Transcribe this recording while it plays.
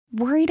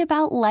Worried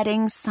about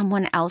letting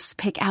someone else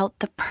pick out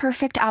the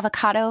perfect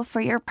avocado for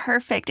your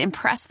perfect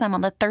impress them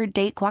on the third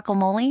date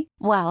guacamole?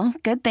 Well,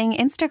 good thing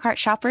Instacart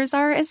shoppers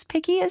are as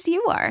picky as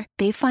you are.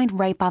 They find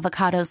ripe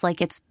avocados like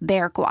it's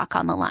their guac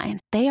on the line.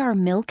 They are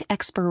milk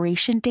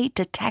expiration date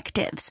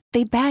detectives.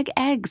 They bag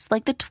eggs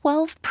like the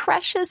 12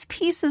 precious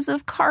pieces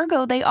of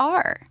cargo they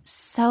are.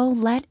 So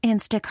let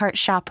Instacart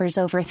shoppers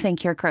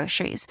overthink your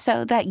groceries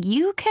so that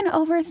you can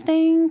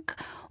overthink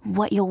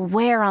what you'll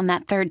wear on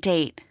that third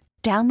date.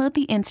 Download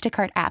the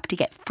Instacart app to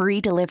get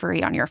free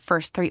delivery on your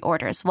first 3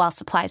 orders while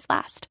supplies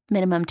last.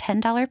 Minimum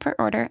 $10 per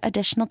order.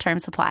 Additional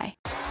terms apply.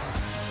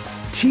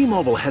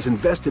 T-Mobile has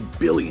invested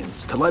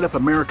billions to light up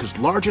America's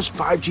largest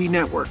 5G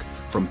network,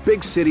 from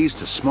big cities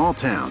to small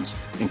towns,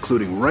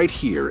 including right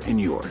here in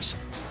yours.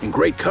 And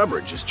great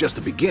coverage is just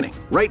the beginning.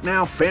 Right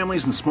now,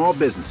 families and small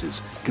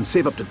businesses can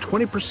save up to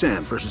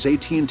 20% versus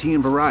AT&T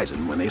and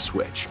Verizon when they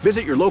switch.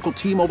 Visit your local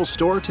T-Mobile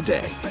store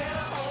today.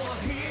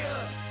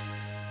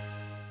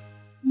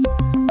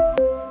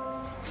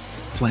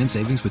 Plan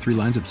savings with 3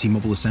 lines of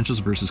T-Mobile Essentials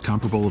versus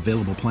comparable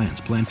available plans.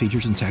 Plan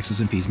features and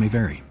taxes and fees may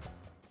vary.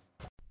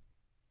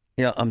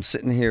 Yeah, I'm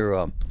sitting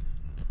here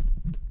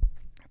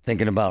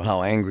thinking about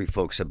how angry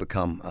folks have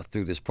become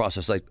through this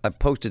process. I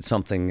posted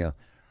something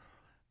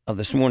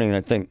this morning, I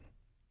think,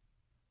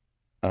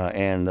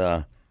 and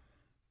I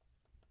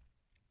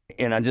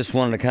just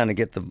wanted to kind of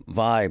get the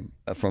vibe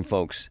from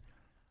folks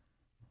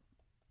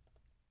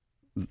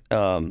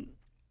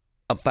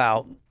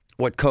about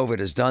what COVID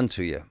has done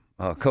to you.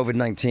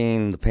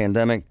 COVID-19, the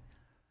pandemic,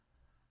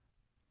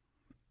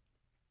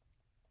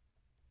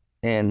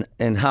 and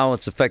how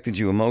it's affected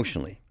you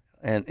emotionally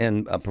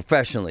and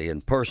professionally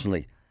and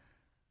personally.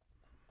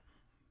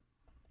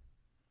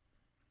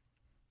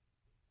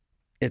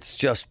 It's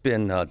just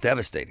been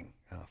devastating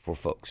for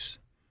folks.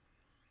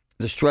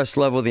 The stress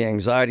level, the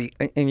anxiety,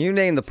 and you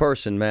name the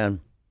person,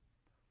 man.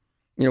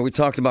 You know, we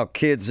talked about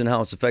kids and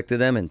how it's affected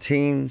them, and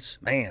teens,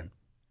 man,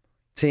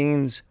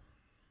 teens.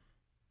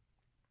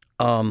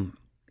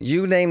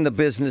 You name the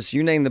business,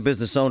 you name the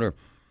business owner.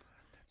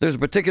 There's a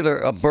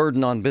particular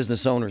burden on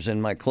business owners,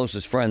 and my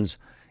closest friends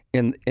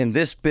in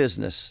this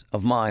business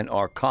of mine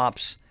are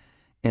cops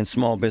and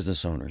small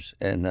business owners.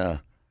 And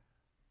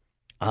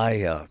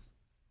I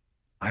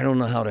don't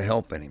know how to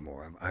help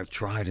anymore. I've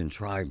tried and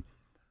tried.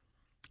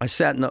 I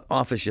sat in the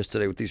office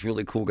yesterday with these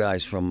really cool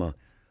guys from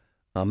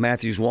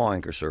Matthews Law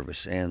Anchor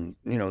Service, and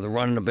you know they're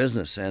running a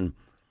business, and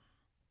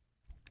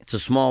it's a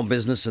small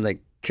business, and they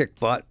kick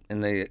butt,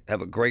 and they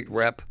have a great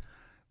rep.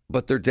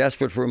 But they're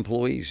desperate for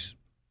employees.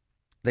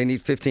 They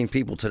need 15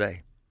 people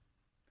today.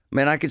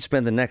 Man, I could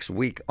spend the next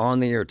week on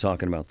the air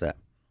talking about that.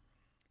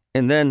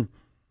 And then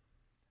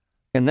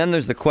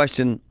there's the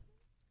question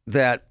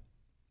that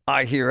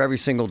I hear every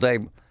single day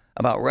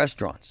about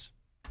restaurants.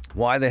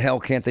 Why the hell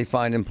can't they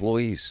find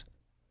employees?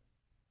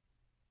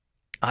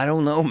 I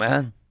don't know,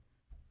 man.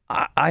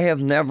 I have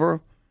never,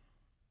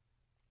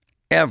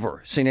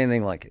 ever seen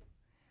anything like it.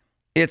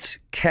 It's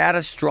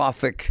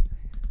catastrophic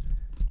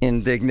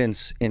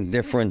indignance,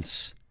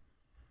 indifference,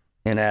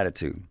 and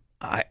attitude.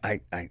 I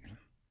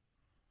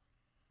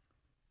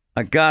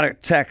got a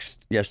text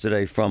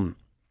yesterday from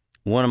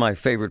one of my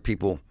favorite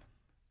people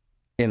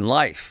in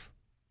life,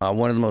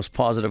 one of the most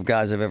positive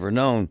guys I've ever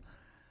known,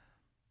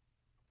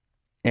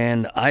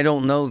 and I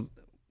don't know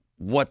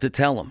what to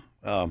tell him.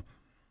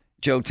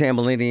 Joe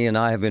Tambolini and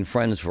I have been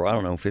friends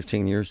for,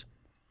 15 years.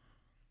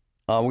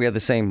 We have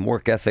the same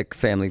work ethic,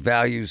 family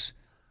values,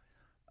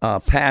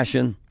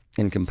 passion,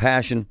 and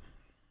compassion.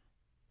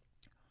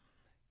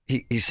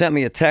 He sent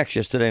me a text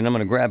yesterday, and I'm going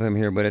to grab him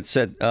here, but it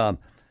said,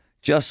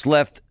 just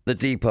left the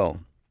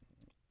depot.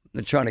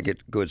 They're trying to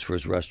get goods for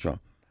his restaurant.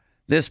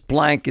 This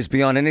blank is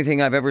beyond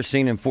anything I've ever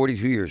seen in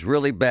 42 years.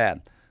 Really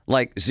bad.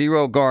 Like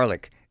zero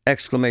garlic,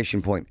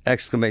 exclamation point,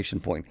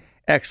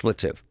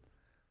 expletive.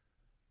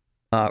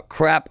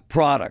 Crap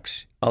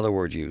products, other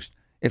word used.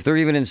 If they're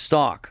even in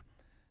stock.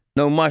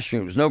 No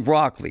mushrooms, no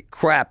broccoli,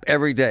 crap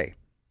every day.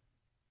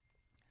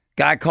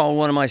 Guy called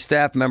one of my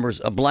staff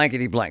members a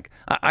blankety blank.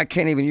 I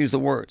can't even use the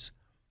words.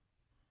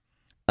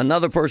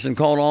 Another person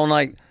called all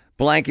night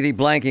blankety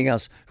blanking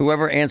us,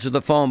 whoever answered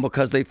the phone,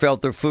 because they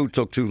felt their food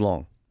took too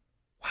long.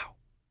 Wow.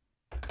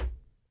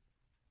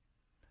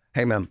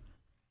 Hey, man,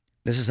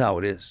 this is how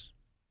it is.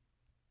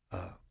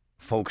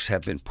 Folks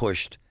have been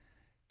pushed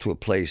to a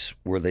place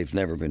where they've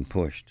never been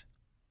pushed.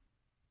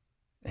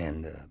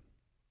 And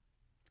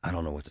I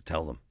don't know what to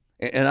tell them.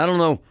 And I don't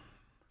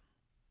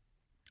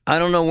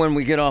know when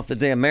we get off the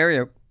damn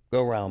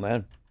merry-go-round,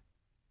 man.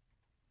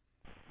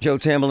 Joe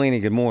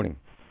Tambolini, good morning.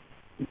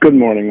 Good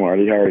morning,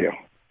 Marty. How are you?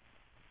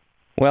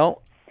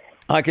 Well,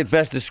 I could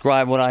best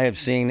describe what I have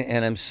seen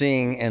and am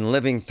seeing and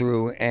living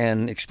through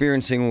and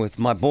experiencing with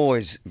my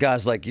boys,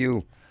 guys like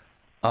you,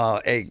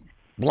 a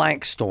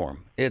blank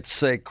storm.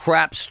 It's a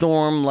crap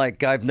storm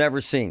like I've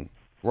never seen,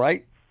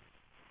 right?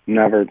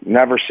 Never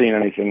seen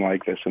anything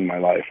like this in my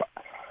life.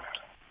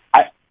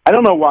 I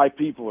don't know why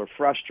people are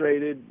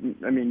frustrated.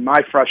 I mean,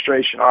 my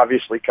frustration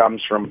obviously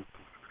comes from,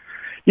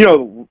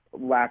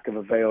 lack of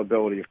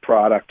availability of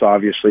product.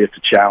 Obviously, it's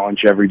a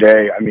challenge every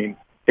day. I mean,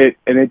 it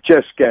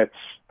gets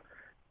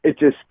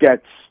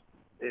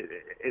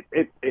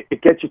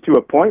you to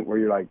a point where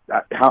you're like,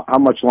 how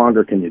much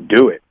longer can you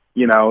do it?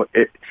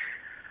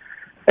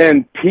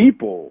 And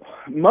people,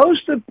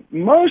 most of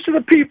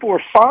the people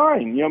are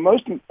fine.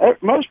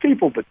 Most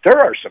people, but there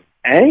are some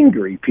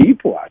angry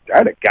people out there. I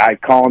had a guy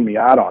calling me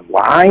out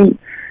online.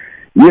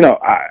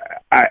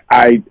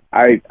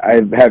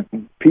 I've had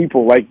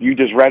people like you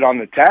just read on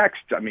the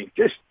text. I mean,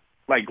 just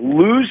like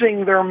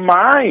losing their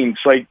minds,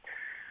 like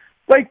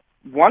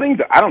wanting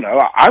to. I don't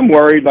know. I'm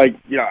worried.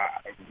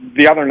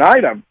 The other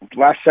night,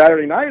 last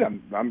Saturday night,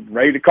 I'm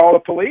ready to call the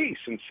police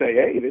and say,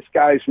 hey, this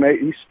guy's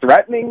he's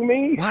threatening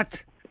me.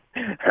 What?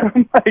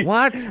 I'm like,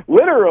 what?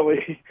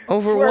 Literally.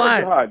 Over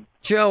what? God,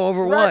 Joe,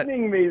 over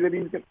threatening me that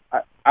he's going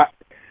to...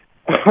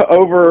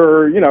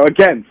 over,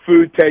 again,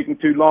 food taking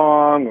too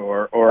long,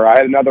 or I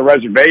had another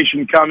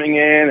reservation coming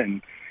in,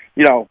 and,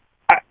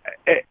 I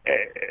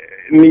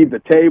need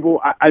the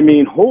table. I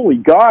mean, holy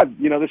God,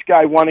 this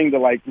guy wanting to,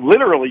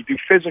 literally do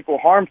physical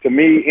harm to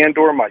me and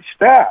or my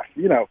staff,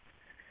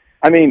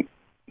 I mean,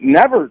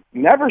 never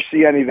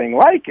see anything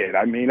like it.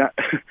 I mean,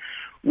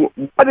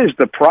 what is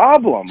the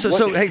problem?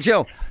 So, hey,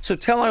 Joe, so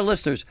tell our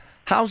listeners,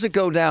 how's it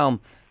go down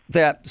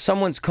that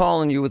someone's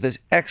calling you with this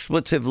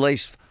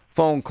expletive-laced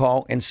phone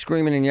call and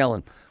screaming and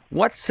yelling?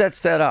 What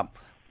sets that up?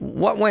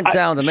 What went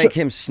down to make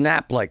him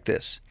snap like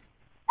this?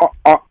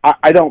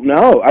 I don't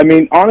know. I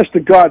mean, honest to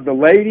God, the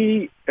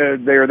lady,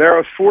 there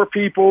were 4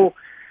 people.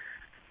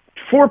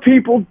 4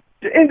 people.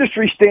 The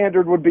industry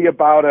standard would be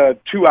about a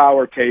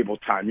 2-hour table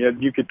time.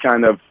 You could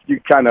kind of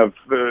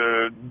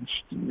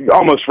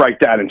almost write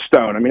that in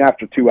stone. I mean,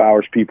 after 2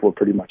 hours, people are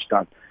pretty much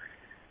done.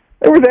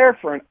 They were there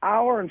for an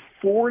hour and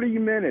 40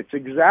 minutes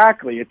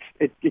exactly.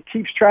 It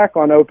keeps track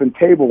on Open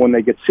Table when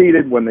they get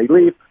seated, when they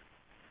leave.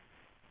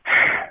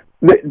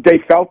 They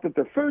felt that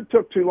their food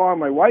took too long.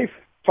 My wife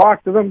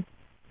talked to them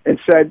and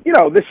said,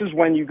 this is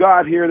when you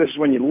got here, this is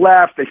when you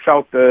left. They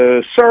felt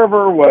the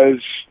server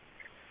was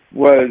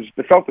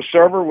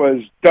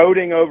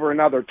doting over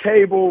another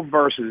table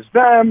versus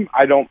them.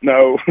 I don't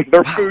know.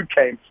 Their food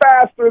came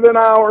faster than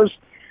ours,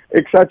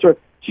 etc.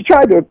 She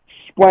tried to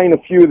explain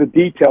a few of the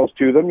details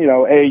to them.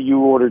 A, you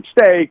ordered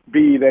steak.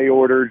 B, they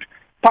ordered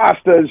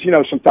pastas.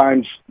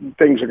 Sometimes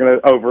things are going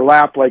to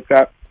overlap like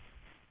that.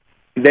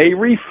 They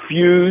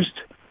refused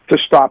to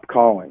stop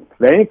calling.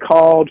 They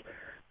called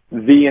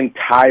the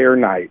entire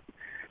night,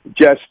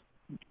 just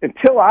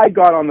until I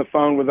got on the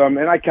phone with them,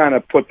 and I kind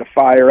of put the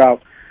fire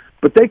out.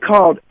 But they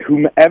called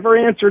whomever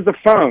answered the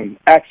phone,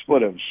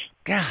 expletives.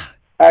 God.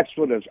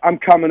 Expletives. I'm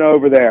coming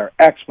over there.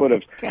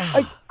 Expletives.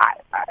 God.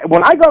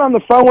 When I got on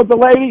the phone with the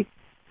lady,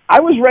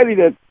 I was ready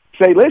to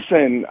say,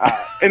 listen,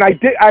 and I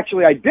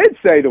did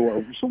say to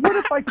her, so what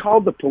if I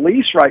called the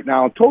police right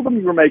now and told them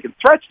you were making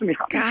threats to me?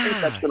 How do you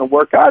think that's going to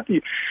work out to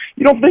you?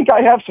 You don't think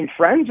I have some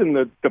friends in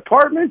the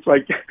department?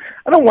 I'm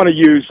not going to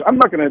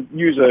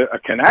use a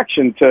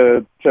connection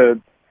to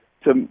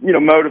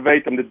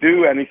motivate them to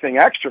do anything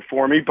extra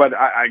for me, but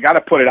I got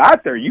to put it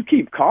out there. You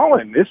keep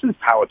calling. This is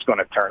how it's going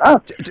to turn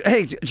out.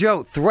 Hey,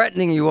 Joe,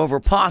 threatening you over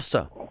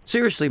pasta.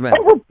 Seriously, man.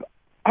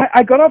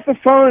 I got off the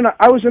phone, and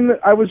I was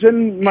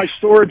in my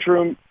storage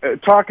room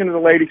talking to the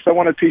lady because I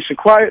wanted peace and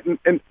quiet,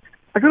 and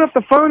I got off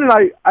the phone, and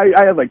I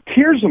had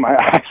tears in my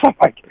eyes. I'm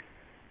like,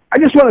 I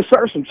just want to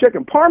serve some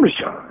chicken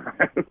parmesan.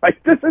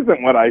 This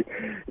isn't what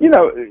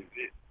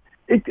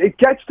it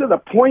gets to the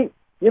point,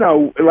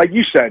 like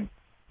you said,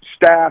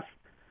 staff.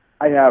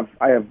 I have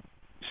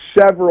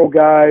several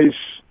guys.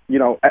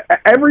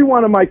 Every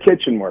one of my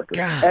kitchen workers.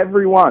 God.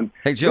 Every one.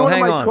 Hey, Joe,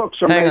 hang on.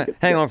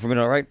 Hang on for a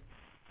minute, all right?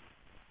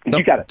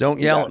 You got it.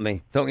 Don't yell at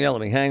me. Don't yell at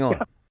me. Hang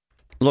on.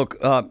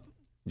 Look,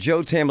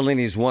 Joe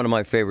Tambolini is one of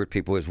my favorite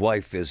people. His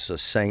wife is a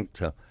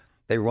saint.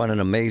 They run an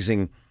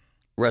amazing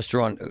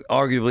restaurant,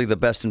 arguably the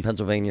best in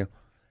Pennsylvania,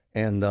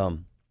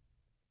 and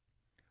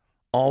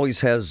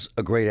always has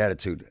a great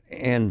attitude.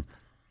 And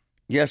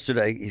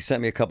yesterday, he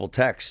sent me a couple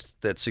texts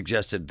that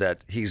suggested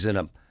that he's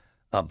in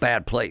a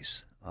bad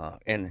place.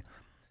 And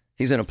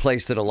he's in a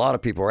place that a lot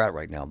of people are at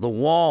right now. The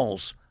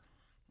walls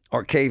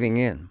are caving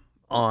in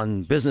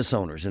on business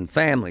owners and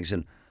families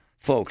and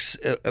folks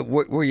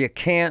where you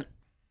can't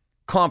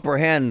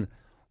comprehend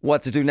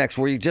what to do next,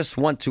 where you just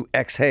want to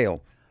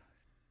exhale.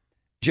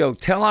 Joe,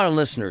 tell our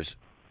listeners,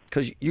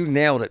 because you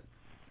nailed it,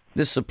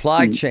 this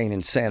supply chain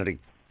insanity,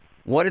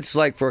 what it's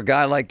like for a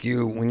guy like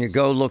you when you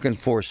go looking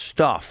for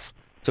stuff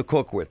to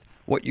cook with,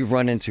 what you've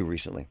run into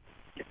recently.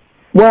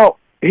 Well,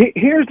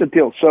 here's the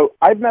deal. So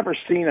I've never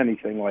seen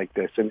anything like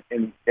this, and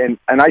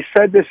I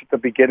said this at the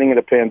beginning of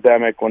the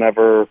pandemic.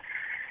 Whenever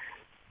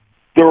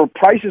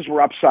prices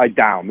were upside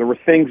down, there were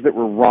things that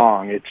were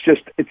wrong.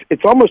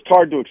 It's almost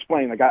hard to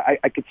explain.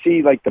 I could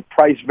see the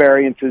price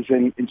variances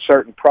in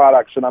certain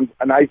products, and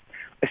I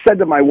said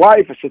to my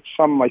wife, I said to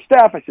some of my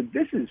staff, I said,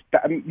 this is,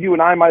 you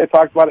and I might have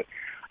talked about it.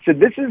 I said,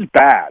 this is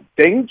bad.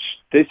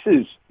 This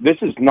is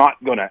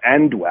not going to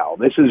end well.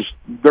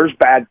 There's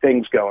bad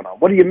things going on.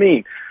 What do you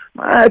mean?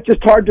 It's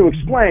just hard to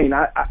explain.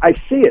 I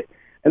see it.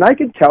 And I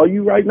can tell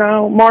you right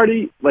now,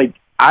 Marty, like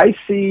I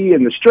see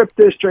in the Strip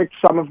District,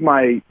 some of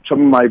my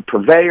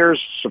purveyors,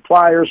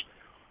 suppliers,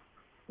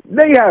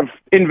 they have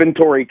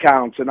inventory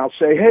counts, and I'll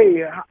say,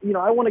 hey, I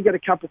want to get a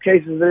couple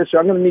cases of this.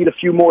 I'm going to need a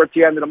few more at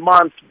the end of the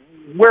month.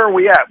 Where are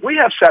we at? We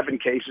have 7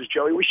 cases,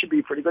 Joey. We should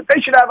be pretty good. They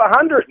should have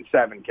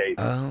 107 cases.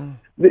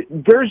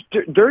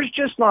 There's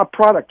just not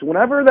product.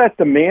 Whenever that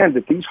demand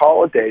at these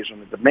holidays,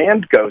 when the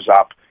demand goes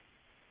up,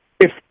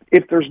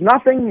 if there's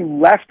nothing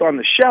left on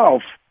the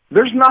shelf,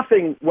 there's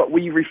nothing what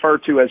we refer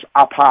to as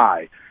up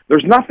high.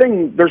 There's no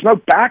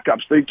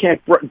backups. So you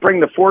can't bring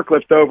the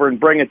forklift over and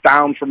bring it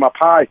down from up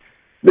high.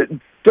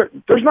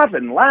 There's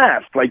nothing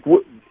left. Like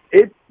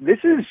this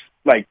is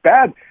like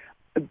bad.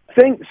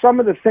 Some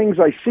of the things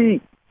I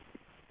see,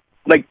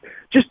 like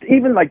just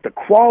even like the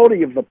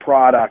quality of the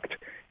product,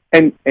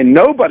 and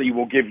nobody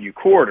will give you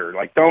quarter.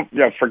 Like don't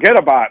forget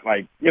about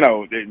like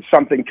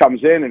something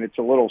comes in and it's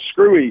a little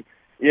screwy.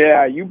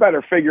 Yeah, you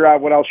better figure out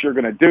what else you're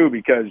going to do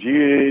because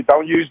you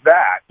don't use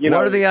that.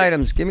 What are the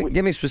items? Give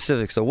me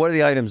specifics. So, what are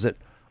the items that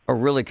are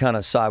really kind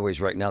of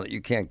sideways right now that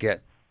you can't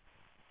get?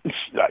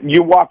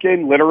 You walk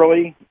in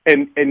literally,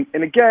 and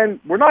again,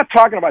 we're not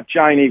talking about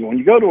Giant Eagle. When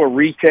you go to a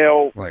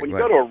retail, go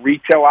to a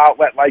retail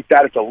outlet like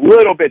that, it's a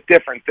little bit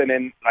different than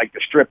in like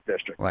the Strip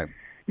District. Right.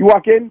 You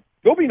walk in,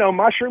 there'll be no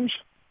mushrooms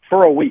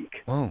for a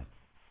week. Oh.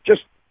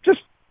 Just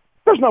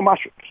there's no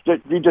mushrooms.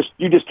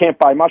 You just can't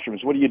buy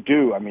mushrooms. What do you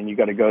do? I mean, you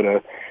got to go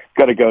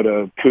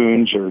to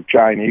Coons or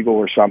Giant Eagle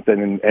or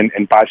something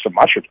and buy some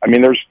mushrooms. I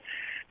mean,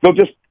 there'll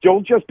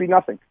just be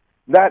nothing.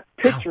 That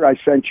picture I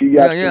sent you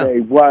yesterday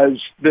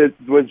was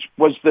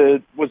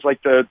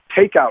like the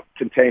takeout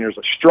containers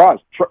of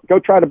straws. Go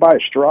try to buy a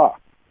straw.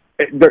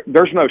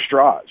 There's no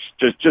straws.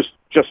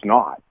 Just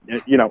not.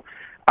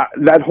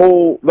 The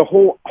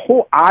whole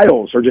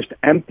aisles are just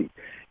empty.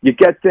 You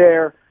get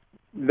there.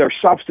 They're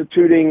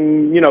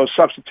substituting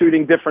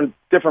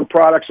different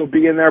products will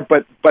be in there,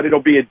 but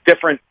it'll be a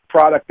different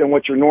product than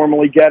what you're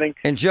normally getting.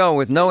 And Joe,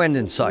 with no end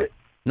in sight,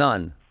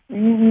 none.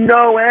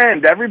 No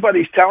end.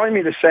 Everybody's telling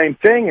me the same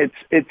thing.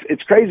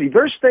 It's crazy.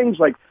 There's things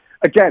like,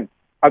 again,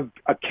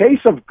 a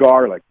case of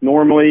garlic.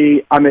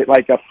 Normally, I'm at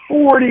like a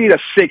 $40 to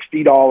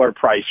 $60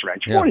 price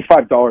range.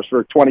 $45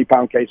 for a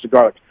 20-pound case of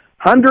garlic.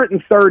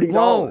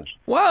 $130.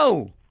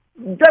 Whoa.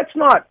 That's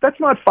not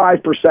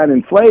 5%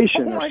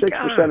 inflation or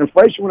 6%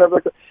 inflation,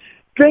 whatever.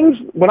 Things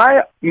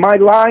my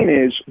line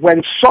is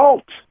when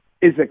salt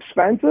is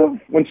expensive,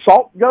 when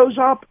salt goes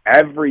up,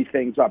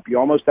 everything's up. You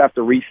almost have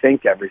to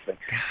rethink everything.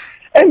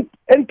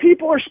 And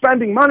people are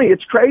spending money.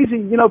 It's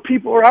crazy.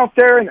 People are out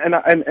there,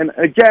 and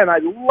again, I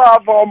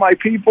love all my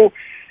people.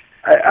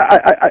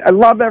 I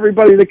love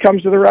everybody that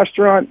comes to the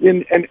restaurant,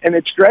 and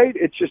it's great.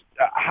 It's just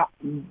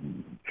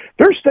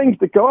there's things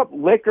that go up.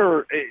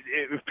 Liquor,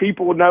 if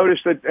people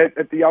notice that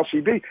at the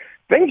LCB,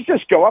 things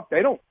just go up.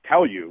 They don't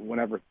tell you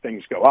whenever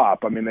things go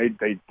up. I mean,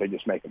 they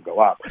just make them go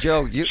up.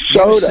 Joe, you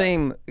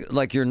seem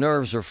like your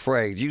nerves are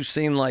frayed. You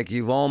seem like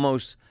you've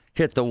almost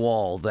hit the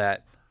wall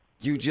that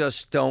you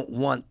just don't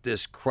want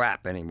this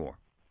crap anymore.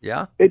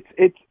 Yeah? It's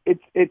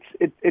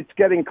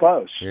getting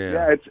close.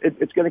 Yeah,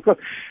 it's getting close.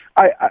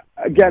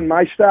 Again,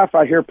 my staff,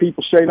 I hear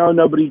people say, no,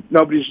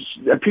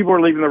 people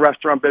are leaving the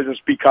restaurant business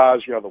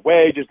because, the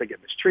wages, they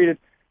get mistreated.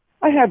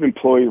 I have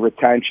employee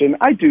retention.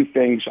 I do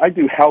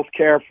health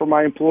care for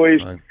my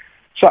employees, right.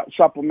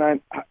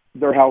 Supplement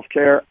their health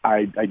care.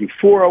 I do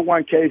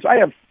 401ks. I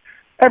have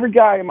every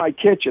guy in my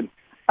kitchen.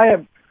 I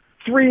have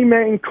 3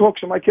 main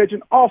cooks in my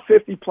kitchen, all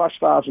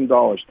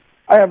 $50,000+.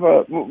 I have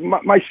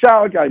my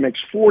salad guy makes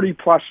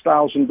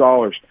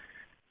 $40,000+.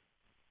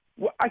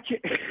 Well, I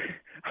can't.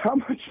 How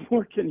much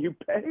more can you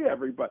pay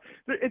everybody?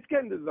 It's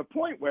getting to the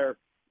point where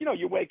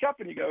you wake up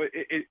and you go,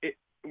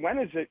 when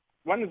is it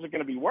going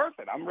to be worth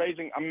it? I'm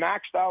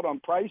maxed out on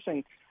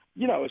pricing,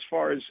 as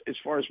far as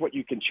what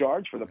you can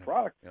charge for the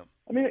product. Yeah.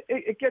 I mean,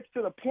 it gets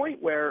to the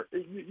point where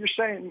you're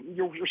saying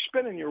you're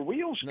spinning your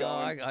wheels. No,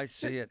 I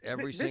see it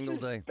every single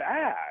day.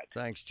 Bad.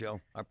 Thanks, Joe.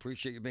 I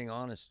appreciate you being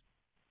honest.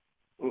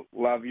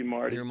 Love you,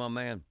 Marty. You're my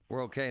man.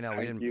 We're okay now.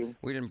 Thank you.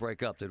 We didn't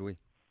break up, did we?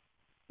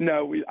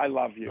 No, I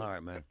love you. All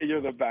right, man.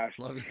 You're the best.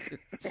 Love you too.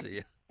 See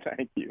you.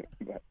 Thank you.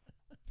 Bye.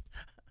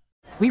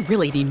 We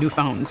really need new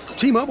phones.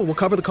 T-Mobile will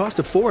cover the cost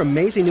of 4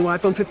 amazing new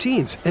iPhone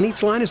 15s, and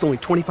each line is only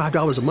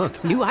 $25 a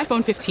month. New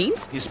iPhone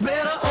 15s? It's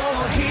better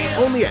over here.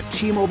 Only at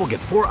T-Mobile, get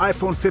 4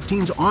 iPhone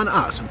 15s on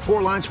us and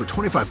 4 lines for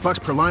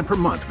 $25 per line per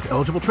month with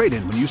eligible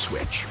trade-in when you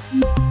switch.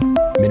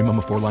 Minimum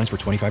of 4 lines for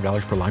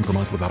 $25 per line per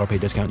month with autopay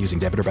discount using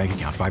debit or bank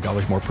account.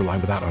 $5 more per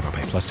line without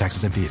autopay, plus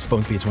taxes and fees.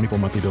 Phone fee at 24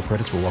 monthly bill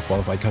credits for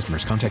well-qualified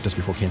customers. Contact us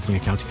before canceling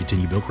account to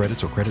continue bill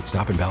credits or credit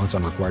stop and balance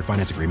on required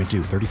finance agreement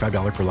due.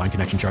 $35 per line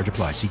connection charge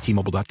applies. See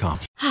T-Mobile.com.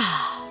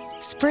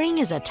 Spring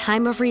is a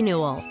time of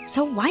renewal,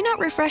 so why not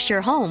refresh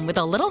your home with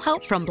a little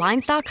help from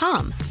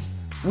Blinds.com?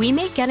 We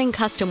make getting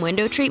custom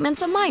window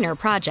treatments a minor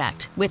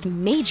project with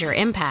major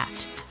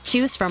impact.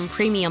 Choose from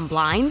premium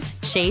blinds,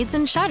 shades,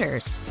 and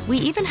shutters. We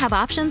even have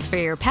options for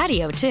your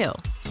patio, too.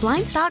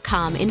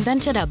 Blinds.com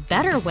invented a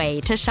better way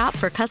to shop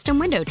for custom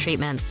window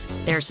treatments.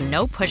 There's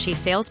no pushy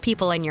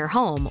salespeople in your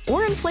home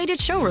or inflated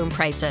showroom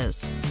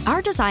prices.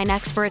 Our design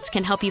experts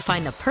can help you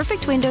find the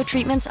perfect window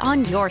treatments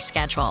on your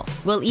schedule.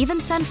 We'll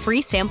even send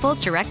free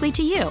samples directly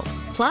to you.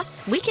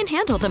 Plus, we can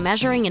handle the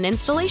measuring and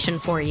installation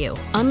for you.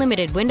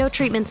 Unlimited window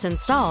treatments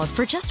installed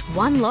for just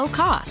one low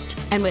cost.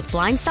 And with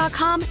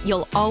Blinds.com,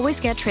 you'll always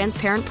get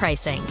transparent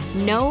pricing.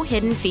 No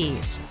hidden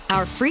fees.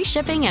 Our free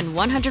shipping and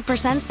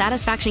 100%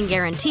 satisfaction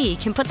guarantee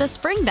can put the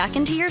spring back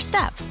into your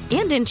step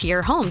and into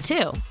your home,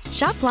 too.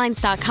 Shop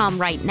Blinds.com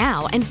right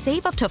now and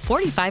save up to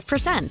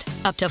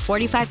 45%. Up to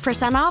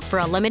 45% off for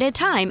a limited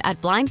time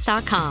at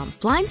Blinds.com.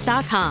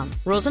 Blinds.com.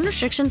 Rules and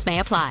restrictions may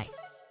apply.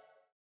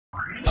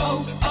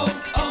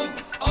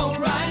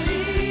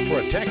 O'Reilly.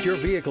 Protect your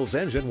vehicle's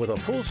engine with a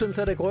full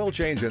synthetic oil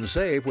change and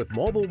save with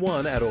Mobil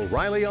 1 at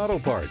O'Reilly Auto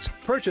Parts.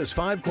 Purchase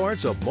 5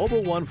 quarts of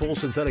Mobil 1 full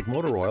synthetic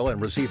motor oil and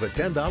receive a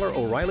 $10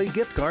 O'Reilly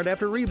gift card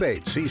after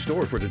rebate. See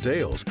store for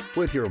details.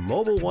 With your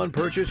Mobil 1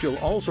 purchase, you'll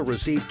also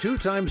receive 2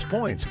 times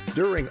points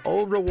during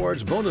O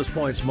Rewards Bonus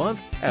Points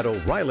Month at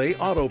O'Reilly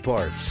Auto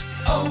Parts.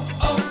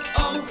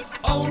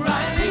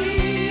 O'Reilly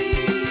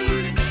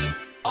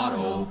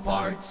Auto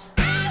Parts.